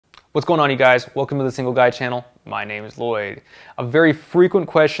What's going on, you guys? Welcome to the Single Guy channel. My name is Lloyd. A very frequent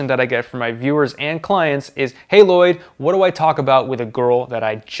question that I get from my viewers and clients is, hey Lloyd, what do I talk about with a girl that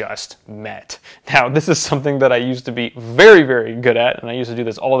I just met? Now, this is something that I used to be very, very good at, and I used to do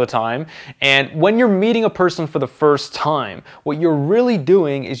this all the time. And when you're meeting a person for the first time, what you're really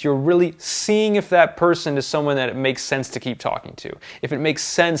doing is you're really seeing if that person is someone that it makes sense to keep talking to. If it makes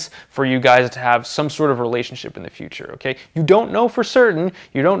sense for you guys to have some sort of relationship in the future, okay? You don't know for certain,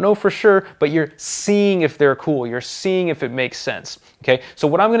 you don't know for sure, but you're seeing if they're cool. You're seeing if it makes sense. Okay, so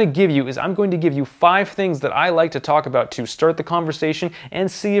what I'm going to give you is I'm going to give you 5 things that I like to talk about to start the conversation and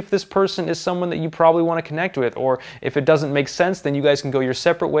see if this person is someone that you probably want to connect with, or if it doesn't make sense, then you guys can go your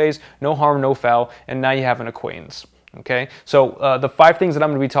separate ways, no harm, no foul, and now you have an acquaintance. Okay, so the 5 things that I'm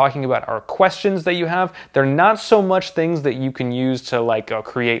going to be talking about are questions that you have. They're not so much things that you can use to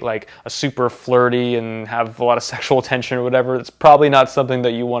create like a super flirty and have a lot of sexual tension or whatever. It's probably not something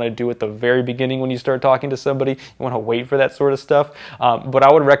that you want to do at the very beginning when you start talking to somebody. You want to wait for that sort of stuff. What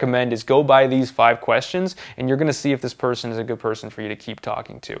I would recommend is go by these 5 questions and you're going to see if this person is a good person for you to keep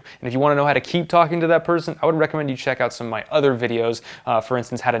talking to. And if you want to know how to keep talking to that person, I would recommend you check out some of my other videos. For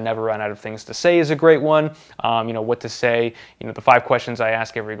instance, how to never run out of things to say is a great one. What to say, the 5 questions I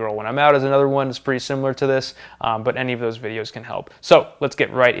ask every girl when I'm out is another one. It's pretty similar to this, but any of those videos can help. So let's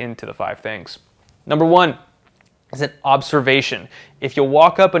get right into the 5 things. Number 1 is an observation. If you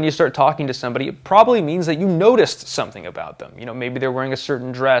walk up and you start talking to somebody, it probably means that you noticed something about them. Maybe they're wearing a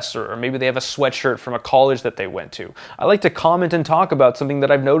certain dress, or maybe they have a sweatshirt from a college that they went to. I like to comment and talk about something that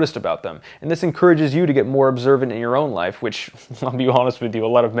I've noticed about them. And this encourages you to get more observant in your own life, which, I'll be honest with you, a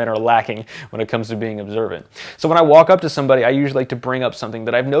lot of men are lacking when it comes to being observant. So when I walk up to somebody, I usually like to bring up something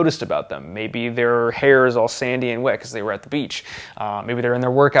that I've noticed about them. Maybe their hair is all sandy and wet because they were at the beach. Maybe they're in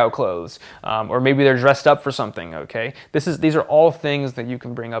their workout clothes. Or maybe they're dressed up for something, okay? These are all things that you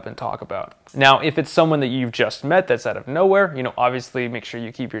can bring up and talk about. Now, if it's someone that you've just met that's out of nowhere, obviously make sure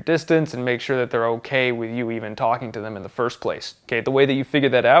you keep your distance and make sure that they're okay with you even talking to them in the first place. Okay, the way that you figure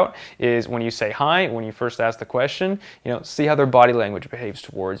that out is when you say hi, when you first ask the question, see how their body language behaves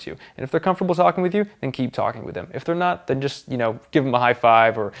towards you. And if they're comfortable talking with you, then keep talking with them. If they're not, then just, give them a high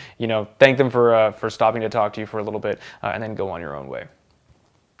five, or, thank them for stopping to talk to you for a little bit, and then go on your own way.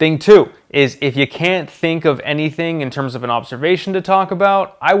 Thing 2 is, if you can't think of anything in terms of an observation to talk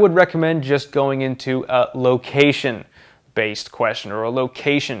about, I would recommend just going into a location-based question or a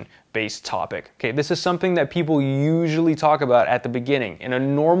location-based topic. Okay, this is something that people usually talk about at the beginning. In a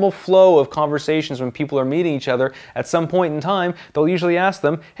normal flow of conversations when people are meeting each other, at some point in time, they'll usually ask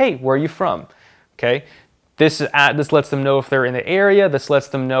them, hey, where are you from? Okay. This lets them know if they're in the area. This lets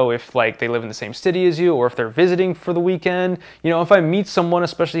them know if they live in the same city as you, or if they're visiting for the weekend. If I meet someone,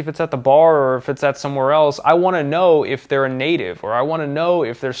 especially if it's at the bar or if it's at somewhere else, I want to know if they're a native, or I want to know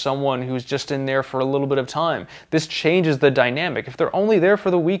if there's someone who's just in there for a little bit of time. This changes the dynamic. If they're only there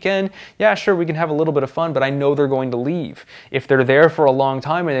for the weekend, yeah, sure, we can have a little bit of fun, but I know they're going to leave. If they're there for a long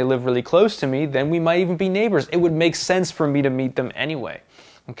time and they live really close to me, then we might even be neighbors. It would make sense for me to meet them anyway.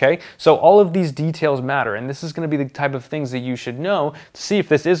 Okay, so all of these details matter, and this is going to be the type of things that you should know to see if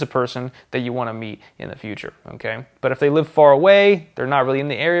this is a person that you want to meet in the future, okay? But if they live far away, they're not really in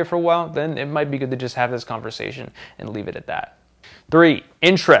the area for a while, then it might be good to just have this conversation and leave it at that. 3,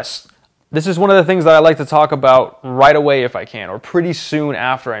 interests. This is one of the things that I like to talk about right away if I can, or pretty soon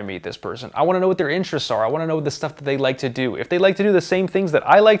after I meet this person. I want to know what their interests are. I want to know the stuff that they like to do. If they like to do the same things that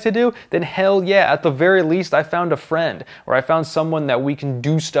I like to do, then hell yeah, at the very least I found a friend, or I found someone that we can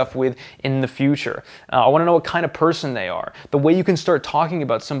do stuff with in the future. I want to know what kind of person they are. The way you can start talking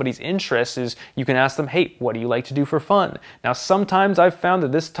about somebody's interests is you can ask them, hey, what do you like to do for fun? Now, sometimes I've found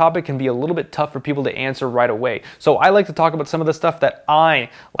that this topic can be a little bit tough for people to answer right away. So I like to talk about some of the stuff that I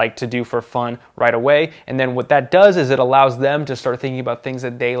like to do for fun right away, and then what that does is it allows them to start thinking about things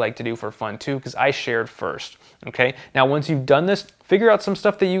that they like to do for fun too, because I shared first. Okay, now once you've done this, figure out some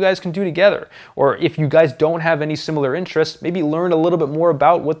stuff that you guys can do together, or if you guys don't have any similar interests, maybe learn a little bit more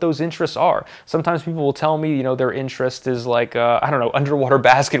about what those interests are. Sometimes people will tell me, their interest is like, I don't know, underwater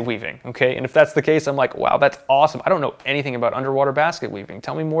basket weaving, okay? And if that's the case, I'm like, wow, that's awesome. I don't know anything about underwater basket weaving.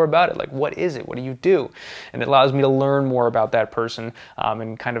 Tell me more about it. Like, what is it? What do you do? And it allows me to learn more about that person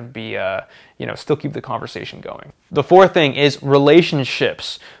and kind of be, still keep the conversation going. The 4th thing is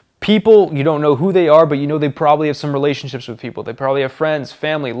relationships. People, you don't know who they are, but you know they probably have some relationships with people. They probably have friends,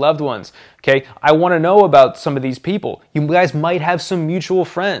 family, loved ones. Okay, I want to know about some of these people. You guys might have some mutual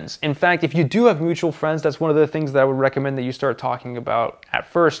friends. In fact, if you do have mutual friends, that's one of the things that I would recommend that you start talking about at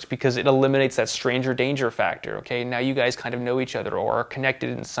first, because it eliminates that stranger danger factor. Okay, now you guys kind of know each other or are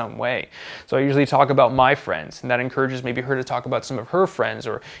connected in some way. So I usually talk about my friends, and that encourages maybe her to talk about some of her friends,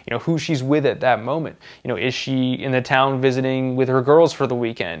 or who she's with at that moment. Is she in the town visiting with her girls for the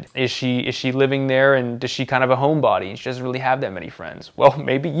weekend? Is she living there, and does she kind of a homebody and she doesn't really have that many friends? Well,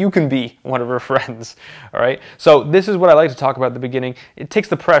 maybe you can be one of her friends. All right, so this is what I like to talk about at the beginning. It takes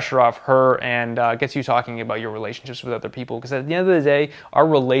the pressure off her and gets you talking about your relationships with other people, because at the end of the day, our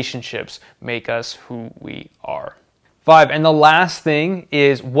relationships make us who we are. 5, and the last thing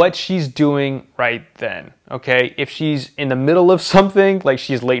is what she's doing right then. Okay, if she's in the middle of something, like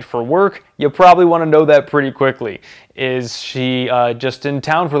she's late for work, you probably want to know that pretty quickly. Is she just in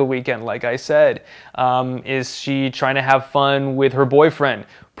town for the weekend, like I said? Is she trying to have fun with her boyfriend?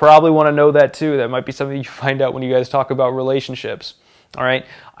 Probably want to know that too. That might be something you find out when you guys talk about relationships. All right,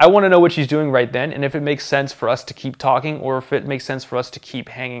 I want to know what she's doing right then, and if it makes sense for us to keep talking, or if it makes sense for us to keep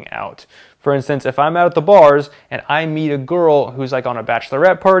hanging out. For instance, if I'm out at the bars and I meet a girl who's like on a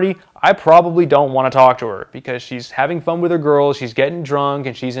bachelorette party, I probably don't want to talk to her because she's having fun with her girls, she's getting drunk,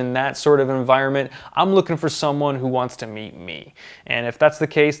 and she's in that sort of environment. I'm looking for someone who wants to meet me. And if that's the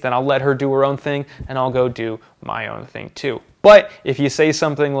case, then I'll let her do her own thing, and I'll go do my own thing too. But if you say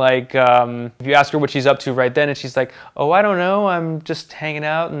something like, if you ask her what she's up to right then, and she's like, oh, I don't know, I'm just hanging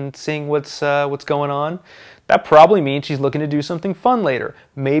out and seeing what's going on, that probably means she's looking to do something fun later.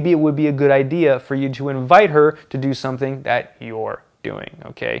 Maybe it would be a good idea for you to invite her to do something that you're doing,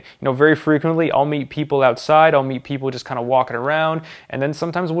 okay? Very frequently I'll meet people outside, I'll meet people just kind of walking around, and then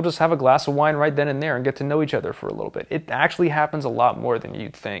sometimes we'll just have a glass of wine right then and there and get to know each other for a little bit. It actually happens a lot more than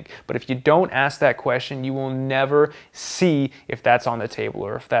you'd think. But if you don't ask that question, you will never see if that's on the table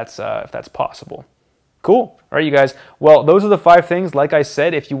or if that's possible. Cool. All right, you guys. Well, those are the 5 things. Like I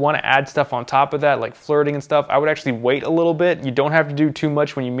said, if you want to add stuff on top of that, like flirting and stuff, I would actually wait a little bit. You don't have to do too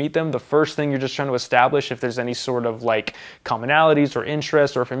much when you meet them. The first thing, you're just trying to establish if there's any sort of like commonalities or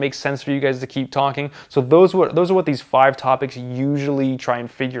interests, or if it makes sense for you guys to keep talking. So those are what these 5 topics usually try and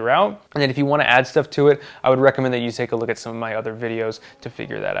figure out. And then if you want to add stuff to it, I would recommend that you take a look at some of my other videos to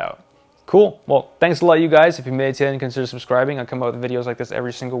figure that out. Cool. Well, thanks a lot, you guys. If you made it to the end, consider subscribing. I come out with videos like this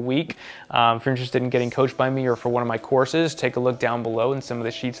every single week. If you're interested in getting coached by me or for one of my courses, take a look down below in some of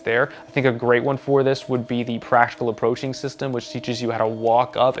the sheets there. I think a great one for this would be the practical approaching system, which teaches you how to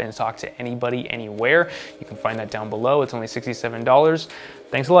walk up and talk to anybody, anywhere. You can find that down below. It's only $67.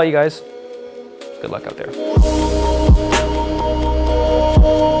 Thanks a lot, you guys. Good luck out there.